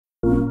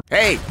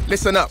Hey,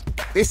 listen up.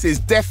 This is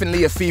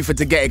definitely a FIFA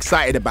to get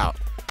excited about.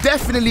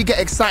 Definitely get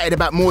excited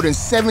about more than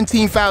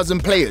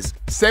 17,000 players,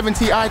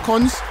 70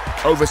 icons,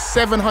 over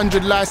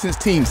 700 licensed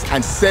teams,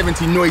 and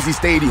 70 noisy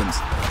stadiums.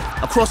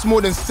 Across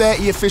more than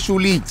 30 official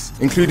leagues,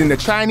 including the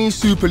Chinese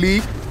Super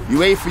League,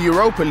 UEFA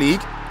Europa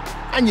League,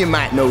 and you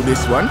might know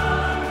this one.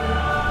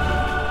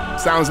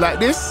 Sounds like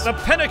this. The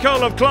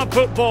pinnacle of club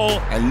football.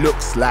 And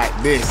looks like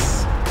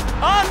this.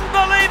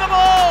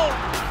 Unbelievable!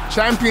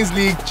 Champions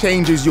League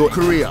changes your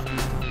career.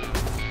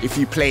 If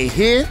you play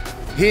here,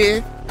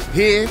 here,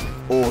 here,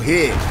 or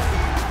here.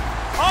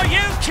 Are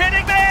you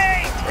kidding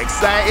me?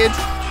 Excited?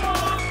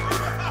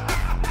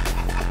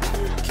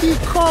 Keep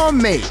calm,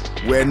 mate.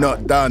 We're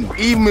not done.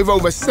 Even with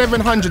over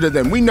 700 of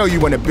them, we know you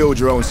want to build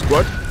your own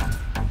squad.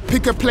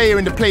 Pick a player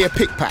in the player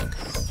pick pack,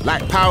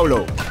 like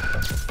Paolo.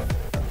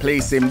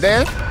 Place him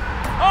there.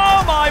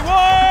 Oh my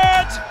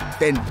word!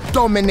 Then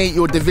dominate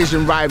your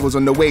division rivals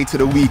on the way to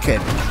the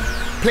weekend.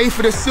 Play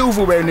for the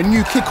silverware in the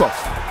new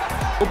kickoff.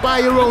 Or buy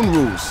your own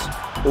rules,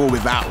 or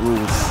without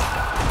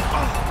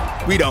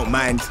rules. We don't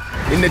mind.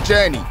 In the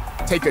journey,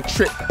 take a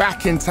trip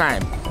back in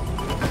time.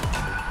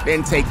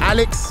 Then take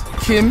Alex,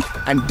 Kim,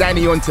 and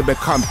Danny on to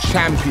become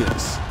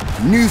champions.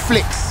 New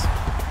flicks,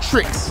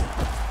 tricks,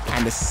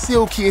 and the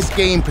silkiest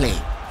gameplay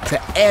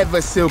to ever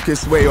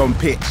silkiest way on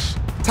pitch.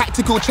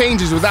 Tactical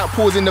changes without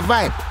pausing the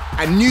vibe,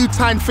 and new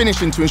time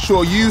finishing to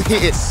ensure you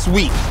hit it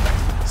sweet.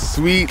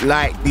 Sweet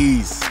like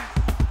these.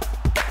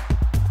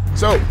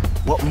 So,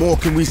 what more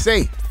can we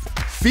say?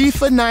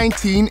 FIFA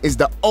 19 is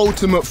the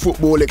ultimate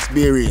football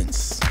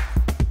experience.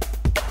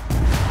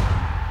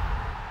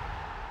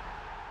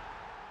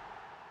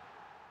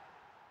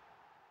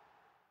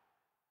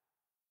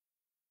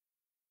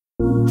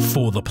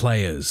 For the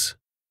players.